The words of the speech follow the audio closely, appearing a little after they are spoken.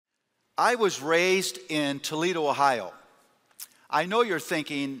I was raised in Toledo, Ohio. I know you're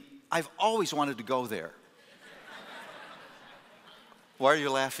thinking, I've always wanted to go there. Why are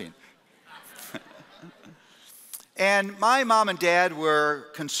you laughing? And my mom and dad were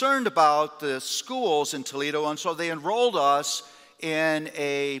concerned about the schools in Toledo, and so they enrolled us in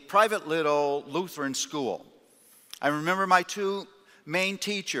a private little Lutheran school. I remember my two main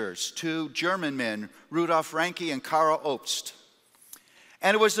teachers, two German men, Rudolf Ranke and Karl Obst.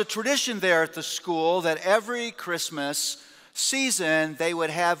 And it was the tradition there at the school that every Christmas season they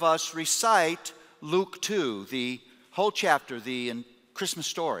would have us recite Luke 2, the whole chapter, the Christmas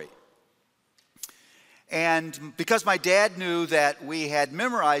story. And because my dad knew that we had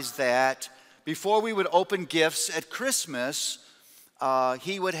memorized that, before we would open gifts at Christmas,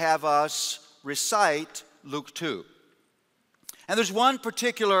 he would have us recite Luke 2. And there's one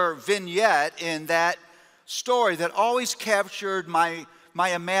particular vignette in that story that always captured my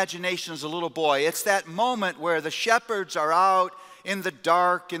imagination as a little boy. It's that moment where the shepherds are out in the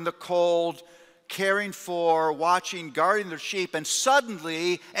dark, in the cold, caring for, watching, guarding their sheep, and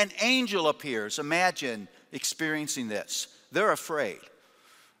suddenly an angel appears. Imagine experiencing this. They're afraid.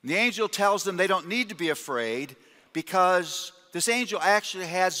 The angel tells them they don't need to be afraid because this angel actually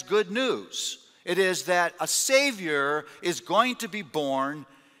has good news. It is that a Savior is going to be born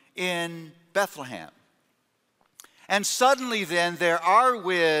in Bethlehem. And suddenly then there are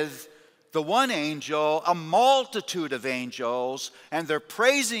with the one angel a multitude of angels, and they're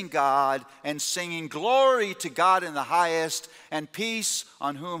praising God and singing glory to God in the highest and peace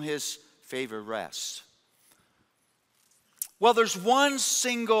on whom his favor rests. Well, there's one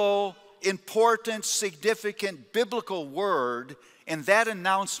single important, significant biblical word in that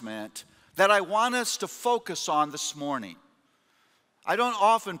announcement that I want us to focus on this morning. I don't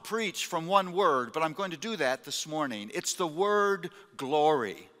often preach from one word, but I'm going to do that this morning. It's the word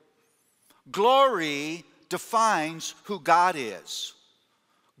glory. Glory defines who God is.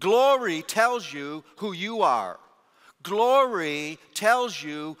 Glory tells you who you are. Glory tells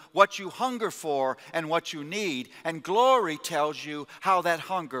you what you hunger for and what you need. And glory tells you how that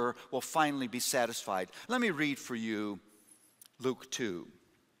hunger will finally be satisfied. Let me read for you Luke 2.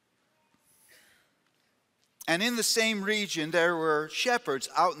 And in the same region there were shepherds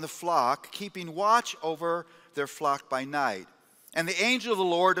out in the flock, keeping watch over their flock by night. And the angel of the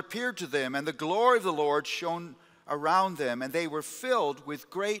Lord appeared to them, and the glory of the Lord shone around them, and they were filled with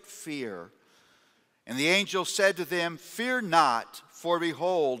great fear. And the angel said to them, "Fear not, for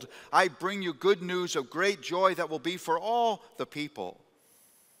behold, I bring you good news of great joy that will be for all the people.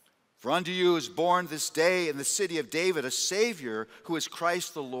 For unto you is born this day in the city of David a Savior, who is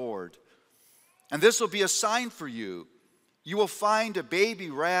Christ the Lord. And this will be a sign for you. You will find a baby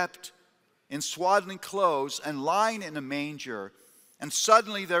wrapped in swaddling clothes and lying in a manger." And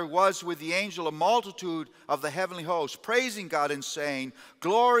suddenly there was with the angel a multitude of the heavenly host, praising God and saying,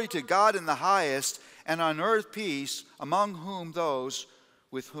 "Glory to God in the highest, and on earth peace among whom those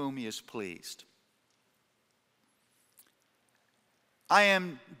with whom he is pleased." I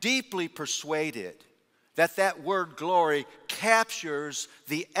am deeply persuaded that that word glory captures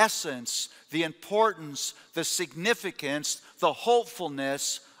the essence, the importance, the significance, the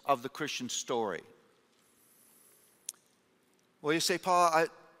hopefulness of the Christian story. Well, you say, Paul,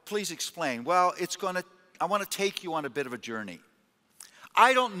 please explain. Well, I want to take you on a bit of a journey.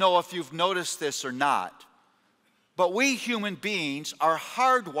 I don't know if you've noticed this or not, but we human beings are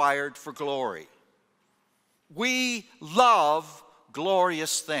hardwired for glory. We love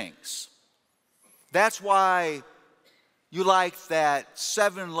glorious things. That's why you like that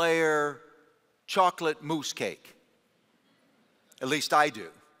 7-layer chocolate mousse cake. At least I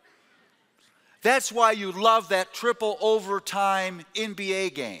do. That's why you love that triple overtime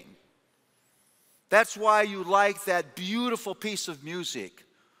NBA game. That's why you like that beautiful piece of music,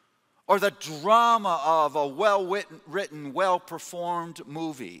 or the drama of a well-written, well-performed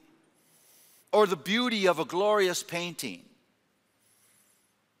movie, or the beauty of a glorious painting,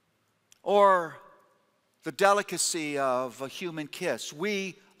 or the delicacy of a human kiss.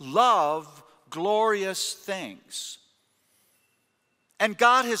 We love glorious things. And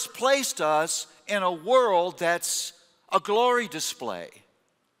God has placed us in a world that's a glory display.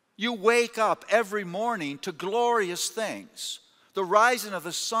 You wake up every morning to glorious things. The rising of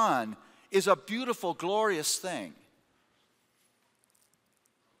the sun is a beautiful, glorious thing.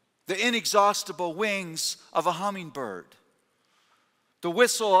 The inexhaustible wings of a hummingbird. The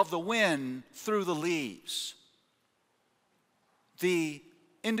whistle of the wind through the leaves. The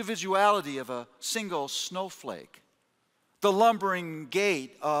individuality of a single snowflake. The lumbering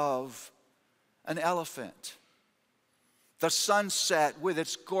gait of an elephant. The sunset with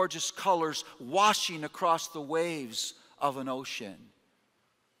its gorgeous colors washing across the waves of an ocean.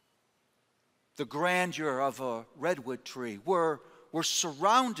 The grandeur of a redwood tree. We're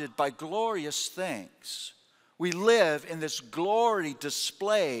surrounded by glorious things. We live in this glory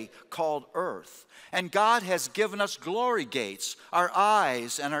display called earth. And God has given us glory gates, our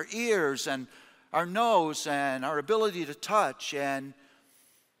eyes and our ears and our nose and our ability to touch and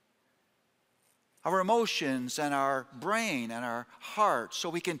our emotions and our brain and our heart, so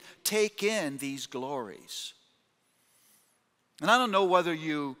we can take in these glories. And I don't know whether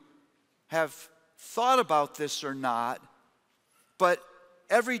you have thought about this or not, but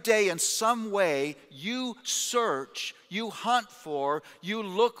every day in some way you search, you hunt for, you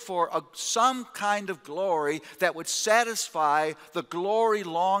look for some kind of glory that would satisfy the glory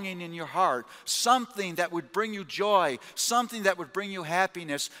longing in your heart. Something that would bring you joy, something that would bring you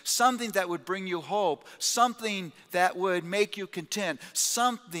happiness, something that would bring you hope, something that would make you content,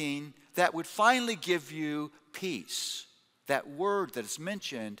 something that would finally give you peace. That word that is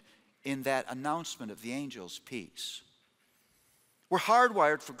mentioned in that announcement of the angels, peace. We're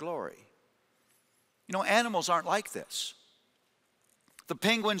hardwired for glory. You know, animals aren't like this. The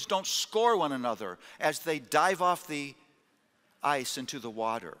penguins don't score one another as they dive off the ice into the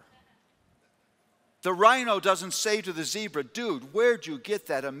water. The rhino doesn't say to the zebra, dude, where'd you get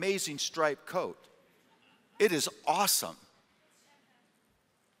that amazing striped coat? It is awesome.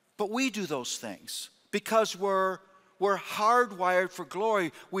 But we do those things because we're hardwired for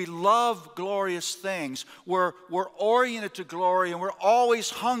glory. We love glorious things. We're oriented to glory, and we're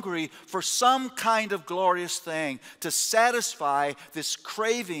always hungry for some kind of glorious thing to satisfy this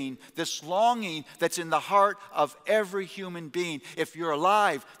craving, this longing that's in the heart of every human being. If you're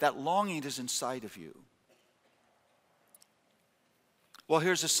alive, that longing is inside of you. Well,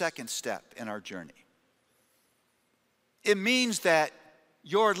 here's a second step in our journey. It means that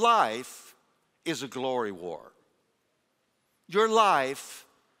your life is a glory war. Your life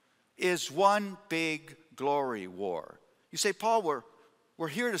is one big glory war. You say, Paul, we're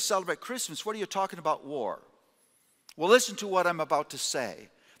here to celebrate Christmas. What are you talking about war? Well, listen to what I'm about to say.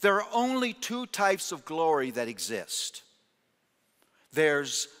 There are only two types of glory that exist.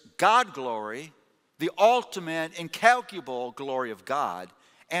 There's God glory, the ultimate, incalculable glory of God,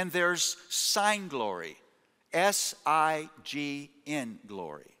 and there's sign glory, S-I-G-N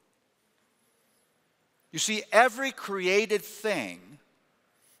glory. You see, every created thing,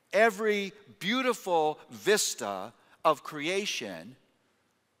 every beautiful vista of creation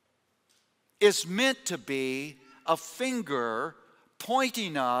is meant to be a finger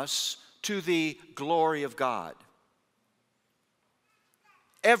pointing us to the glory of God.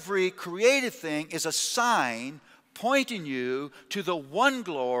 Every created thing is a sign pointing you to the one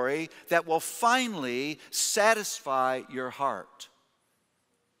glory that will finally satisfy your heart.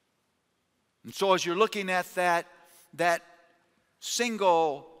 And so as you're looking at that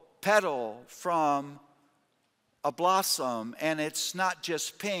single petal from a blossom, and it's not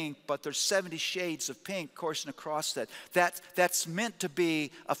just pink, but there's 70 shades of pink coursing across that's meant to be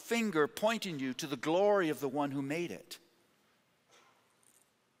a finger pointing you to the glory of the one who made it.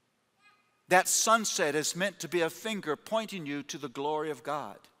 That sunset is meant to be a finger pointing you to the glory of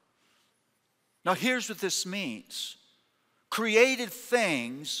God. Now here's what this means. Created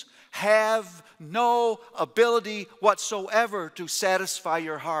things have no ability whatsoever to satisfy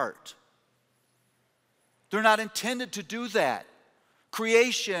your heart. They're not intended to do that.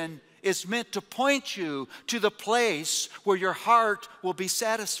 Creation is meant to point you to the place where your heart will be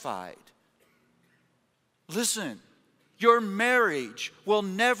satisfied. Listen, your marriage will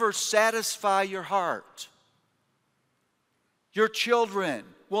never satisfy your heart. Your children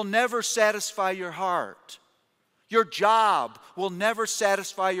will never satisfy your heart. Your job will never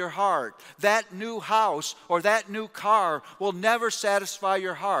satisfy your heart. That new house or that new car will never satisfy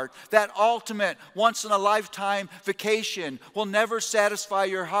your heart. That ultimate once-in-a-lifetime vacation will never satisfy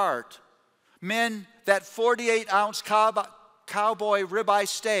your heart. Men, that 48-ounce cowboy ribeye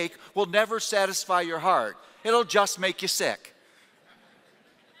steak will never satisfy your heart. It'll just make you sick.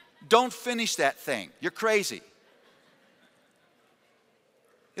 Don't finish that thing. You're crazy.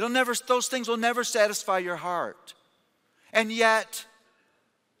 Those things will never satisfy your heart. And yet,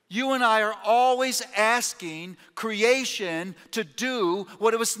 you and I are always asking creation to do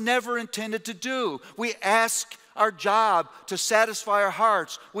what it was never intended to do. We ask our job to satisfy our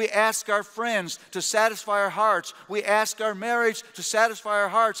hearts. We ask our friends to satisfy our hearts. We ask our marriage to satisfy our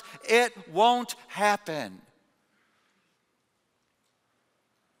hearts. It won't happen.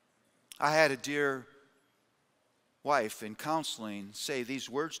 I had a dear wife in counseling say these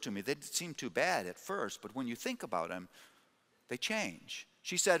words to me. They didn't seem too bad at first, but when you think about them, they change.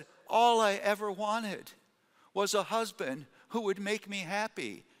 She said, all I ever wanted was a husband who would make me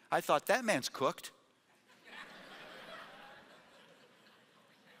happy. I thought, that man's cooked.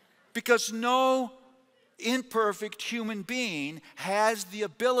 Because no imperfect human being has the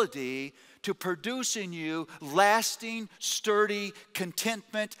ability to produce in you lasting, sturdy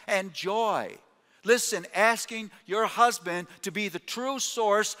contentment and joy. Listen, asking your husband to be the true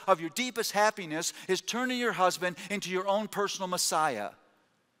source of your deepest happiness is turning your husband into your own personal Messiah.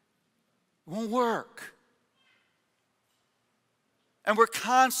 It won't work. And we're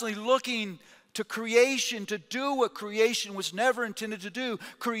constantly looking to creation to do what creation was never intended to do.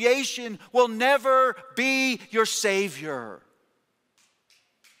 Creation will never be your Savior.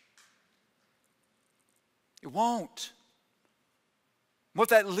 It won't. What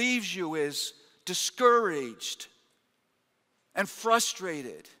that leaves you is discouraged and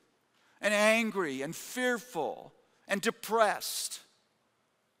frustrated and angry and fearful and depressed.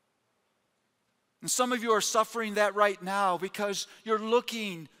 And some of you are suffering that right now because you're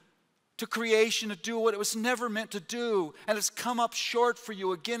looking to creation to do what it was never meant to do, and it's come up short for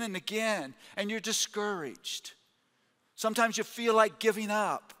you again and again, and you're discouraged. Sometimes you feel like giving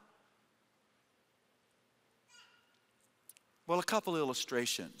up. Well, a couple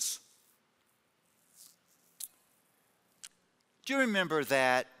illustrations. Do you remember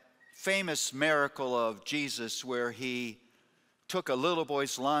that famous miracle of Jesus where he took a little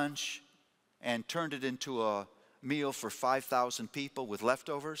boy's lunch and turned it into a meal for 5,000 people with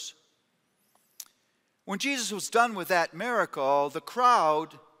leftovers? When Jesus was done with that miracle, the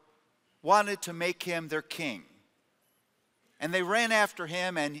crowd wanted to make him their king. And they ran after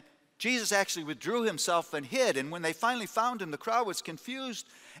him, and Jesus actually withdrew himself and hid. And when they finally found him, the crowd was confused,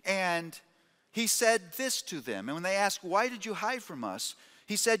 and he said this to them. And when they asked, why did you hide from us?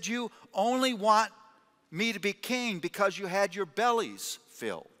 He said, you only want me to be king because you had your bellies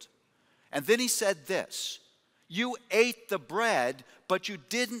filled. And then he said this, you ate the bread, but you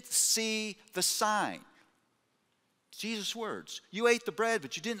didn't see the sign. Jesus' words. You ate the bread,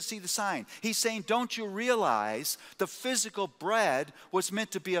 but you didn't see the sign. He's saying, don't you realize the physical bread was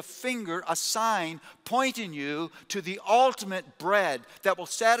meant to be a finger, a sign, pointing you to the ultimate bread that will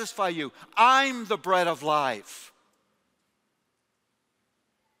satisfy you. I'm the bread of life.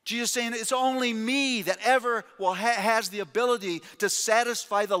 Jesus saying, it's only me that ever has the ability to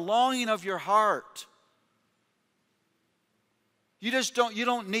satisfy the longing of your heart. You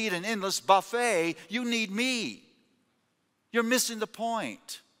don't need an endless buffet. You need me. You're missing the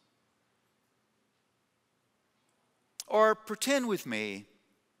point. Or pretend with me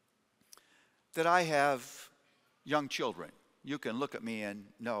that I have young children. You can look at me and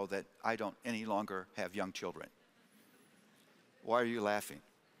know that I don't any longer have young children. Why are you laughing?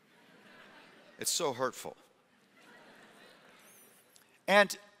 It's so hurtful.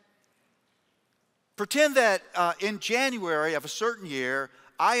 And pretend that in January of a certain year,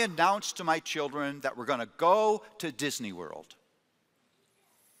 I announced to my children that we're going to go to Disney World.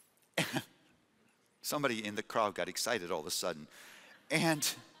 Somebody in the crowd got excited all of a sudden. And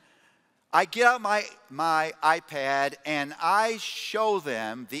I get out my iPad and I show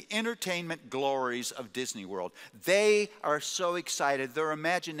them the entertainment glories of Disney World. They are so excited. Their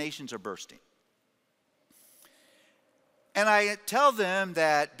imaginations are bursting. And I tell them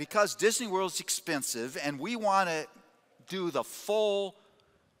that because Disney World is expensive and we want to do the full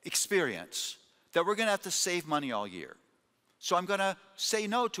experience, that we're going to have to save money all year. So I'm going to say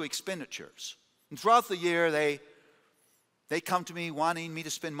no to expenditures. And throughout the year, they come to me wanting me to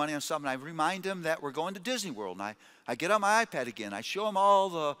spend money on something. I remind them that we're going to Disney World. And I get on my iPad again. I show them all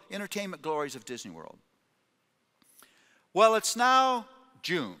the entertainment glories of Disney World. Well, it's now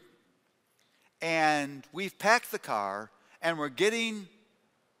June. And we've packed the car. And we're getting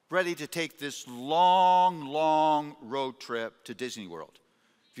ready to take this long, long road trip to Disney World.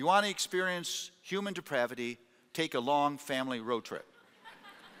 If you want to experience human depravity, take a long family road trip.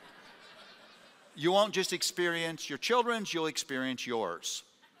 You won't just experience your children's, you'll experience yours.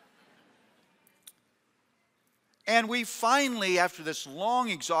 And we finally, after this long,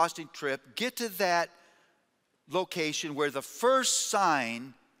 exhausting trip, get to that location where the first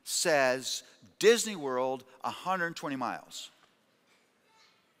sign says Disney World, 120 miles.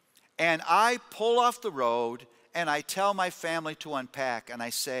 And I pull off the road and I tell my family to unpack and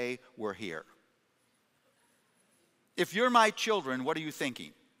I say, we're here. If you're my children, what are you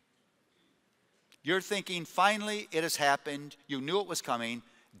thinking? You're thinking, finally it has happened. You knew it was coming.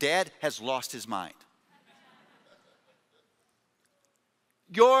 Dad has lost his mind.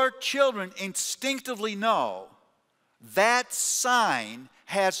 Your children instinctively know that sign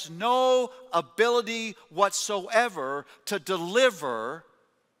has no ability whatsoever to deliver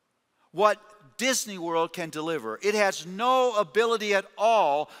what Disney World can deliver. It has no ability at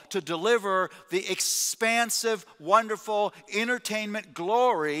all to deliver the expansive, wonderful entertainment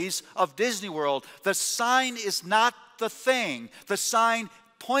glories of Disney World. The sign is not the thing. The sign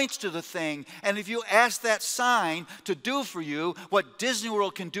points to the thing. And if you ask that sign to do for you what Disney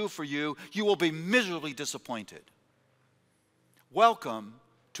World can do for you, you will be miserably disappointed. Welcome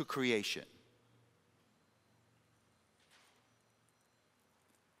to creation.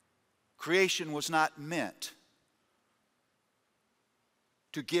 Creation was not meant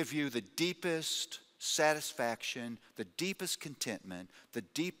to give you the deepest satisfaction, the deepest contentment, the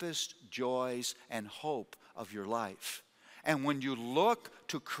deepest joys and hope of your life. And when you look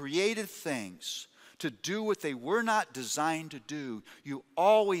to created things to do what they were not designed to do, you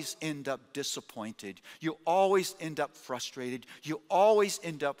always end up disappointed. You always end up frustrated. You always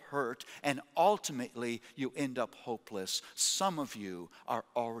end up hurt. And ultimately, you end up hopeless. Some of you are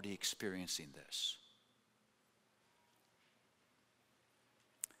already experiencing this.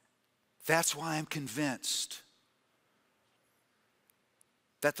 That's why I'm convinced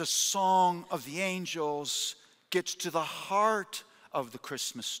that the song of the angels gets to the heart of the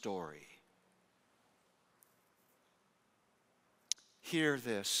Christmas story. Hear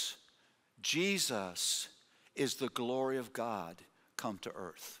this. Jesus is the glory of God come to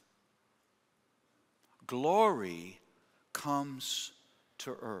earth. Glory comes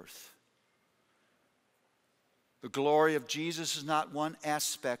to earth. The glory of Jesus is not one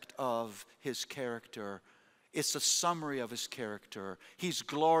aspect of his character. It's a summary of his character. He's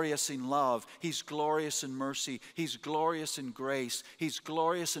glorious in love. He's glorious in mercy. He's glorious in grace. He's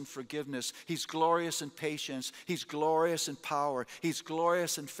glorious in forgiveness. He's glorious in patience. He's glorious in power. He's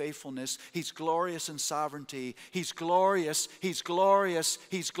glorious in faithfulness. He's glorious in sovereignty. He's glorious. He's glorious.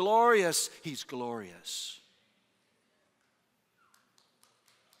 He's glorious. He's glorious.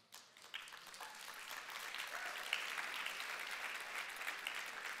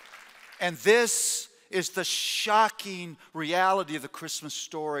 And this is the shocking reality of the Christmas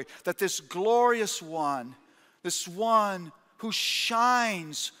story, that this glorious one, this one who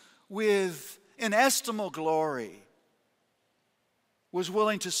shines with inestimable glory, was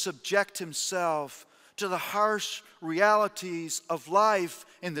willing to subject himself to the harsh realities of life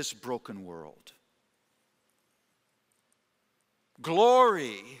in this broken world.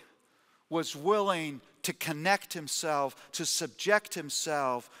 Glory was willing to connect himself, to subject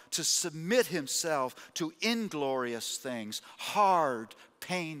himself, to submit himself to inglorious things, hard,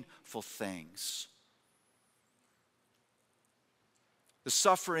 painful things. The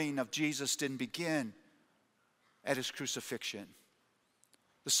suffering of Jesus didn't begin at his crucifixion.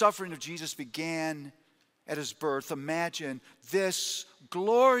 The suffering of Jesus began at his birth. Imagine this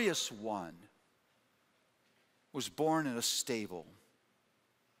glorious one was born in a stable.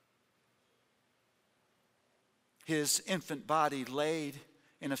 His infant body laid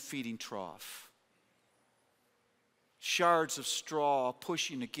in a feeding trough. Shards of straw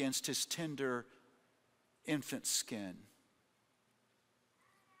pushing against his tender infant skin.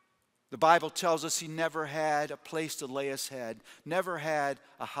 The Bible tells us he never had a place to lay his head, never had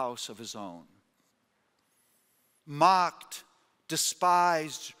a house of his own. Mocked,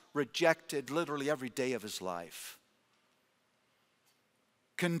 despised, rejected literally every day of his life.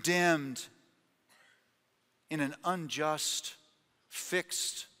 Condemned in an unjust,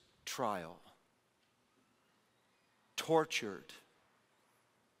 fixed trial. Tortured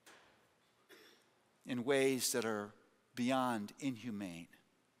in ways that are beyond inhumane.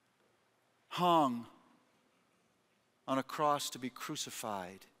 Hung on a cross to be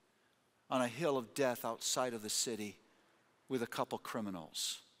crucified on a hill of death outside of the city with a couple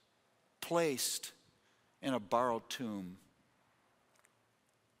criminals. Placed in a borrowed tomb.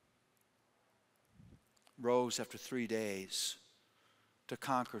 Rose after 3 days to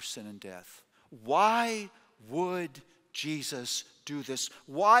conquer sin and death. Why would Jesus do this?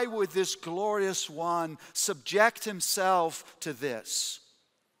 Why would this glorious one subject himself to this?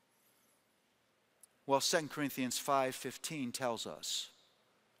 Well, 2 Corinthians 5:15 tells us.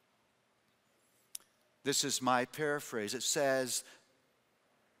 This is my paraphrase. It says,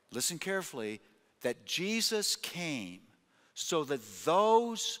 listen carefully, that Jesus came so that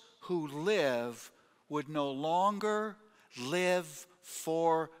those who live would no longer live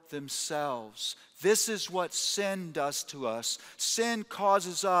for themselves. This is what sin does to us. Sin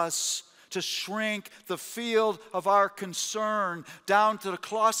causes us to shrink the field of our concern down to the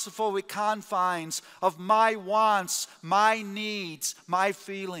claustrophobic confines of my wants, my needs, my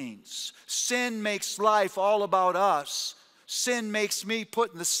feelings. Sin makes life all about us. Sin makes me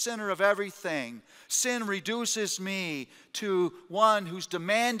put in the center of everything. Sin reduces me to one who's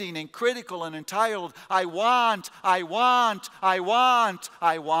demanding and critical and entitled. I want, I want, I want,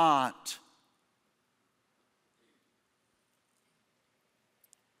 I want.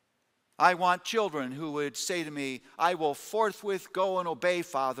 I want children who would say to me, I will forthwith go and obey,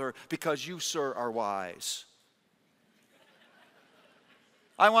 Father, because you, sir, are wise.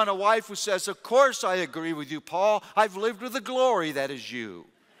 I want a wife who says, of course I agree with you, Paul. I've lived with the glory that is you.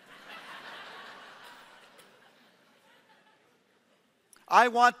 I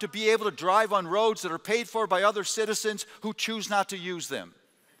want to be able to drive on roads that are paid for by other citizens who choose not to use them.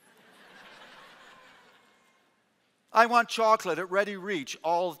 I want chocolate at ready reach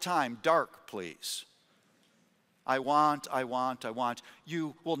all the time. Dark, please. I want, I want, I want.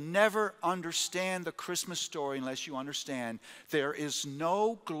 You will never understand the Christmas story unless you understand there is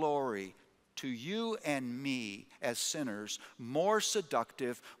no glory to you and me as sinners more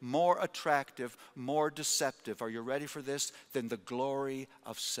seductive, more attractive, more deceptive. Are you ready for this? Than the glory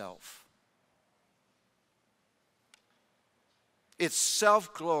of self. It's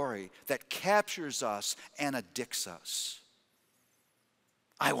self-glory that captures us and addicts us.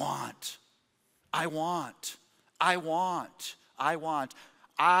 I want, I want, I want, I want,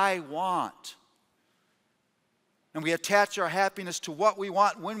 I want. And we attach our happiness to what we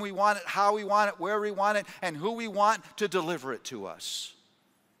want, when we want it, how we want it, where we want it, and who we want to deliver it to us.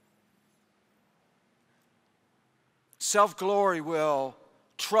 Self-glory will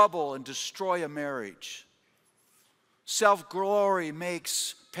trouble and destroy a marriage. Self-glory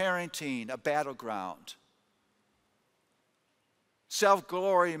makes parenting a battleground.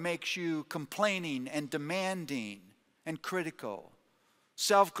 Self-glory makes you complaining and demanding and critical.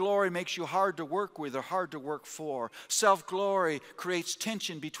 Self-glory makes you hard to work with or hard to work for. Self-glory creates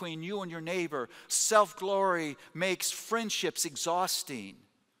tension between you and your neighbor. Self-glory makes friendships exhausting.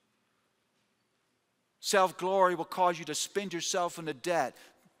 Self-glory will cause you to spend yourself into debt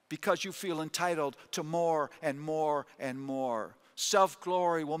because you feel entitled to more and more and more.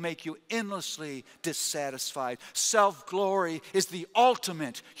 Self-glory will make you endlessly dissatisfied. Self-glory is the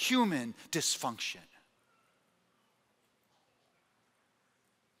ultimate human dysfunction.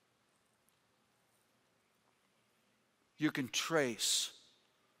 You can trace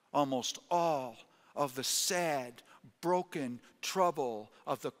almost all of the sad, broken trouble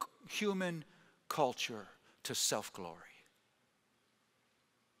of the human culture to self-glory.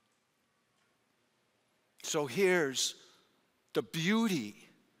 So here's the beauty,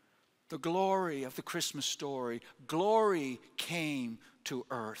 the glory of the Christmas story. Glory came to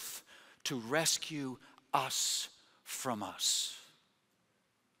earth to rescue us from us.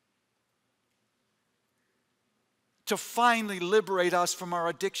 To finally liberate us from our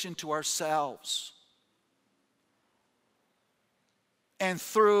addiction to ourselves. And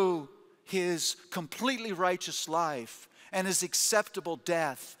through his completely righteous life and his acceptable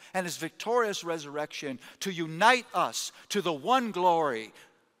death and his victorious resurrection, to unite us to the one glory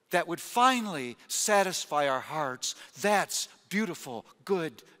that would finally satisfy our hearts. That's beautiful,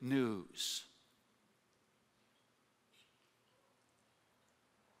 good news.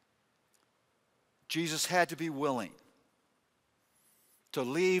 Jesus had to be willing to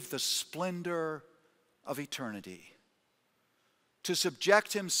leave the splendor of eternity, to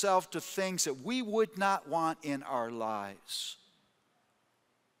subject himself to things that we would not want in our lives,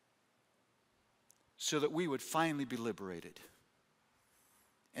 so that we would finally be liberated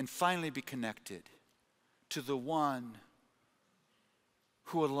and finally be connected to the one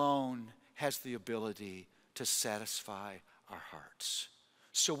who alone has the ability to satisfy our hearts.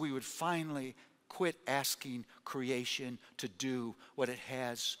 So we would finally quit asking creation to do what it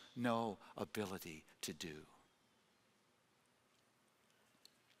has no ability to do.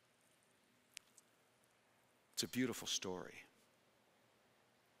 It's a beautiful story.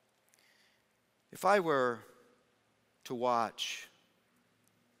 If I were to watch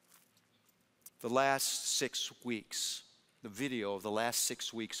the last 6 weeks, the video of the last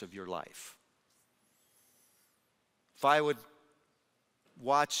 6 weeks of your life, if I would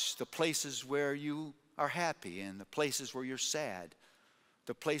watch the places where you are happy and the places where you're sad,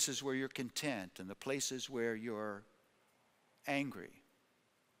 the places where you're content and the places where you're angry,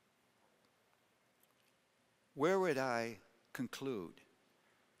 where would I conclude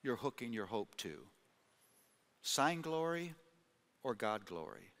you're hooking your hope to? Sign glory or God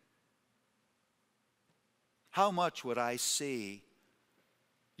glory? How much would I see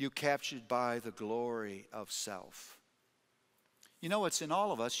you captured by the glory of self? You know, it's in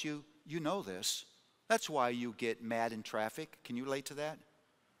all of us. You know this. That's why you get mad in traffic. Can you relate to that?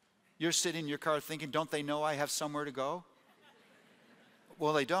 You're sitting in your car thinking, don't they know I have somewhere to go?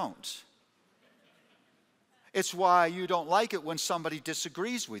 Well, they don't. It's why you don't like it when somebody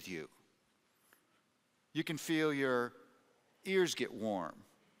disagrees with you. You can feel your ears get warm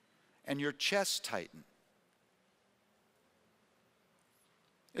and your chest tighten.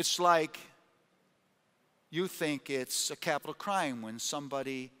 It's like you think it's a capital crime when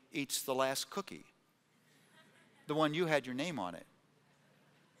somebody eats the last cookie, the one you had your name on it.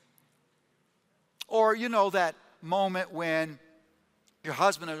 Or you know that moment when your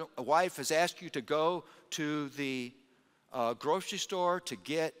husband or wife has asked you to go to the grocery store to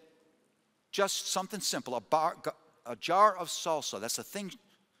get just something simple, a jar of salsa. That's a thing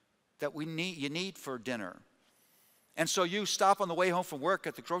that you need for dinner. And so you stop on the way home from work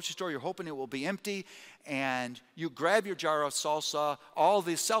at the grocery store. You're hoping it will be empty. And you grab your jar of salsa. All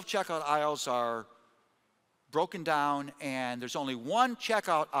the self-checkout aisles are broken down. And there's only one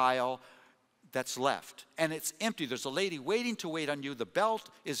checkout aisle that's left. And it's empty. There's a lady waiting to wait on you. The belt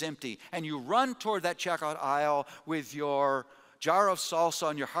is empty. And you run toward that checkout aisle with your jar of salsa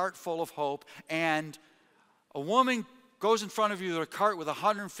and your heart full of hope. And a woman goes in front of you with a cart with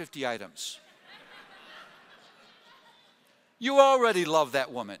 150 items. You already love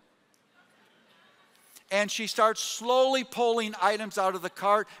that woman. And she starts slowly pulling items out of the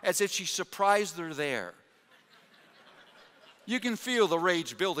cart as if she's surprised they're there. You can feel the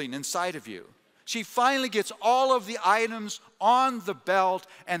rage building inside of you. She finally gets all of the items on the belt,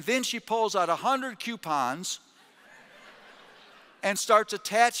 and then she pulls out 100 coupons and starts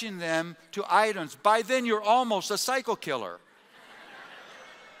attaching them to items. By then, you're almost a psycho killer.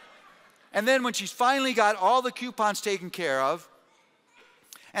 And then when she's finally got all the coupons taken care of,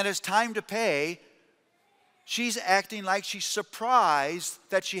 and it's time to pay, she's acting like she's surprised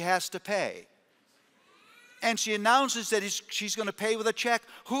that she has to pay. And she announces that she's going to pay with a check.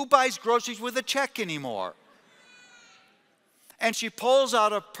 Who buys groceries with a check anymore? And she pulls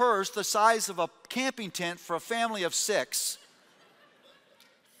out a purse the size of a camping tent for a family of 6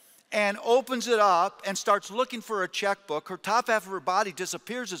 and opens it up and starts looking for a checkbook. Her top half of her body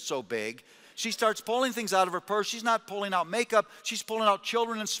disappears, it's so big. She starts pulling things out of her purse. She's not pulling out makeup. She's pulling out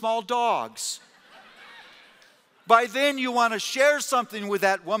children and small dogs. By then, you want to share something with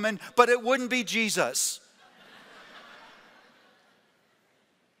that woman, but it wouldn't be Jesus.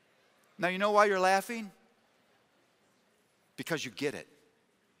 Now, you know why you're laughing? Because you get it.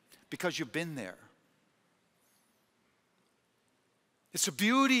 Because you've been there. It's the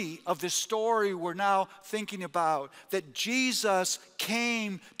beauty of this story we're now thinking about, that Jesus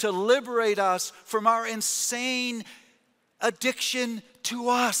came to liberate us from our insane addiction to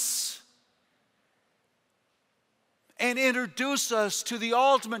us and introduce us to the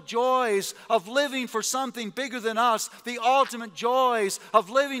ultimate joys of living for something bigger than us, the ultimate joys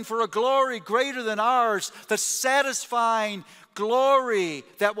of living for a glory greater than ours, the satisfying glory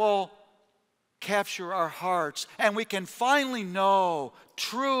that will capture our hearts, and we can finally know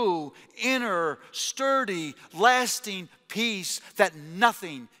true, inner, sturdy, lasting peace that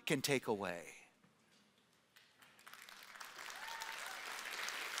nothing can take away.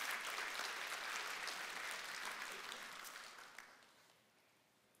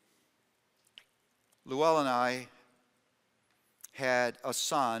 Luell and I had a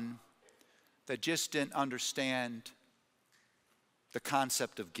son that just didn't understand the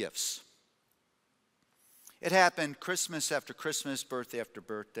concept of gifts. It happened Christmas after Christmas, birthday after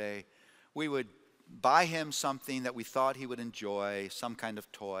birthday. We would buy him something that we thought he would enjoy, some kind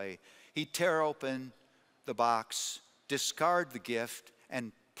of toy. He'd tear open the box, discard the gift,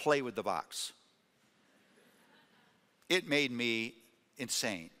 and play with the box. It made me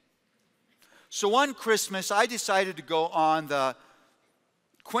insane. So one Christmas, I decided to go on the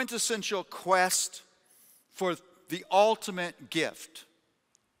quintessential quest for the ultimate gift.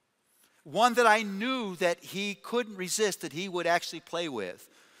 One that I knew that he couldn't resist, that he would actually play with.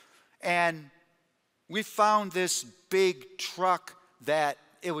 And we found this big truck that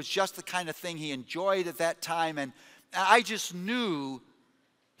it was just the kind of thing he enjoyed at that time. And I just knew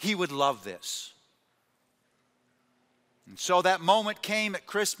he would love this. And so that moment came at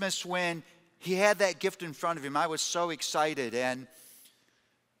Christmas when he had that gift in front of him. I was so excited. And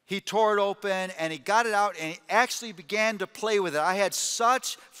he tore it open and he got it out and he actually began to play with it. I had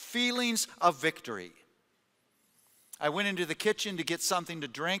such feelings of victory. I went into the kitchen to get something to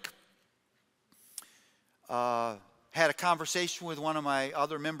drink. Had a conversation with one of my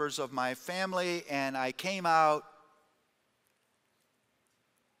other members of my family, and I came out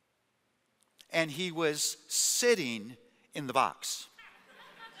and he was sitting in the box.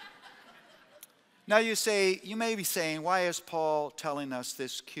 Now you may be saying, why is Paul telling us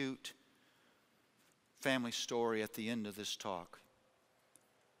this cute family story at the end of this talk?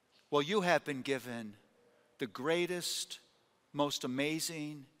 Well, you have been given the greatest, most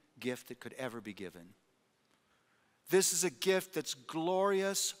amazing gift that could ever be given. This is a gift that's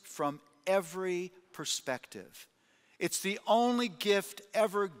glorious from every perspective. It's the only gift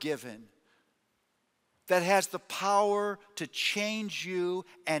ever given that has the power to change you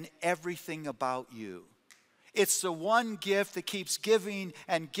and everything about you. It's the one gift that keeps giving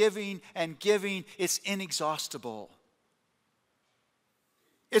and giving and giving. It's inexhaustible.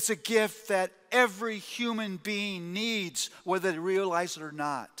 It's a gift that every human being needs, whether they realize it or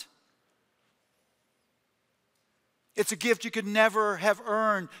not. It's a gift you could never have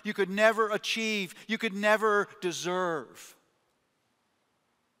earned, you could never achieve, you could never deserve.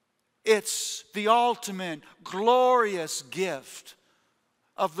 It's the ultimate glorious gift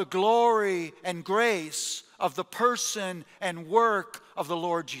of the glory and grace of the person and work of the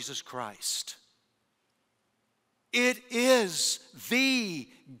Lord Jesus Christ. It is the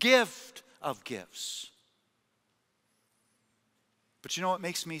gift of gifts. But you know what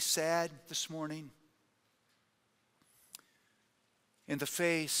makes me sad this morning? In the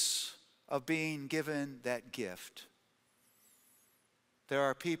face of being given that gift, there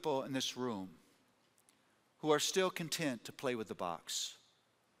are people in this room who are still content to play with the box.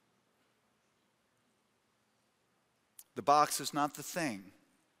 The box is not the thing.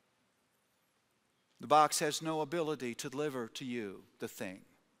 The box has no ability to deliver to you the thing.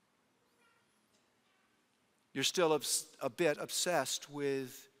 You're still a bit obsessed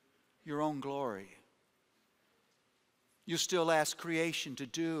with your own glory. You still ask creation to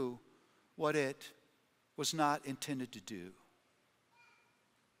do what it was not intended to do.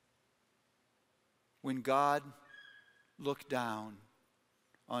 When God looked down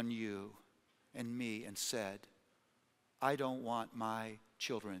on you and me and said, I don't want my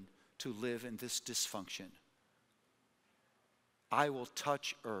children to live in this dysfunction. I will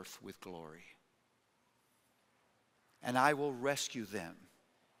touch earth with glory. And I will rescue them.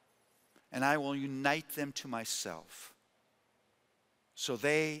 And I will unite them to myself, so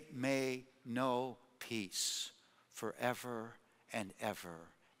they may know peace forever and ever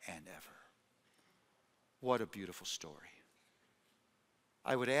and ever. What a beautiful story.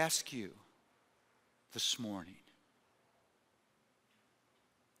 I would ask you this morning,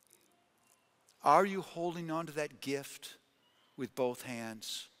 are you holding on to that gift with both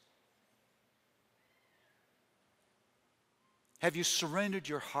hands? Have you surrendered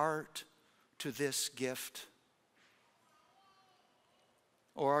your heart to this gift?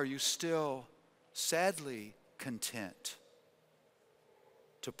 Or are you still sadly content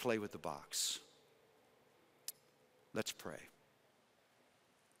to play with the box? Let's pray.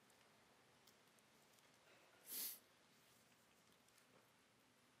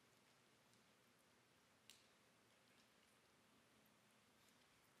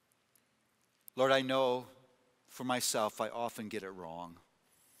 Lord, I know for myself I often get it wrong.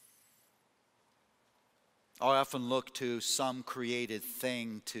 I often look to some created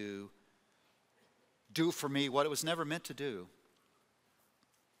thing to do for me what it was never meant to do.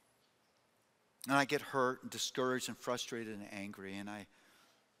 And I get hurt and discouraged and frustrated and angry. And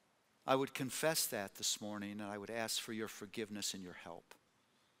I would confess that this morning, and I would ask for your forgiveness and your help.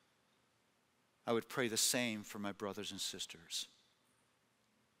 I would pray the same for my brothers and sisters.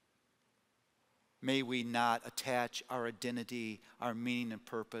 May we not attach our identity, our meaning and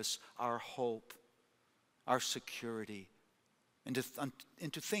purpose, our hope, our security into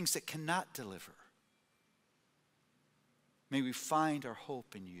things that cannot deliver. May we find our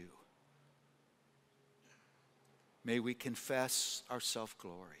hope in you. May we confess our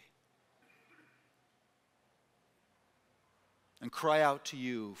self-glory and cry out to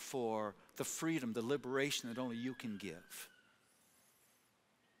you for the freedom, the liberation that only you can give.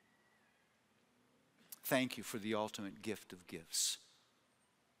 Thank you for the ultimate gift of gifts.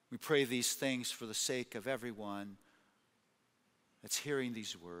 We pray these things for the sake of everyone that's hearing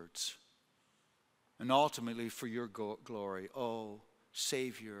these words, and ultimately for your glory, O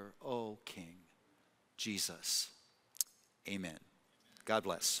Savior, O King, Jesus. Amen. God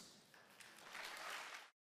bless.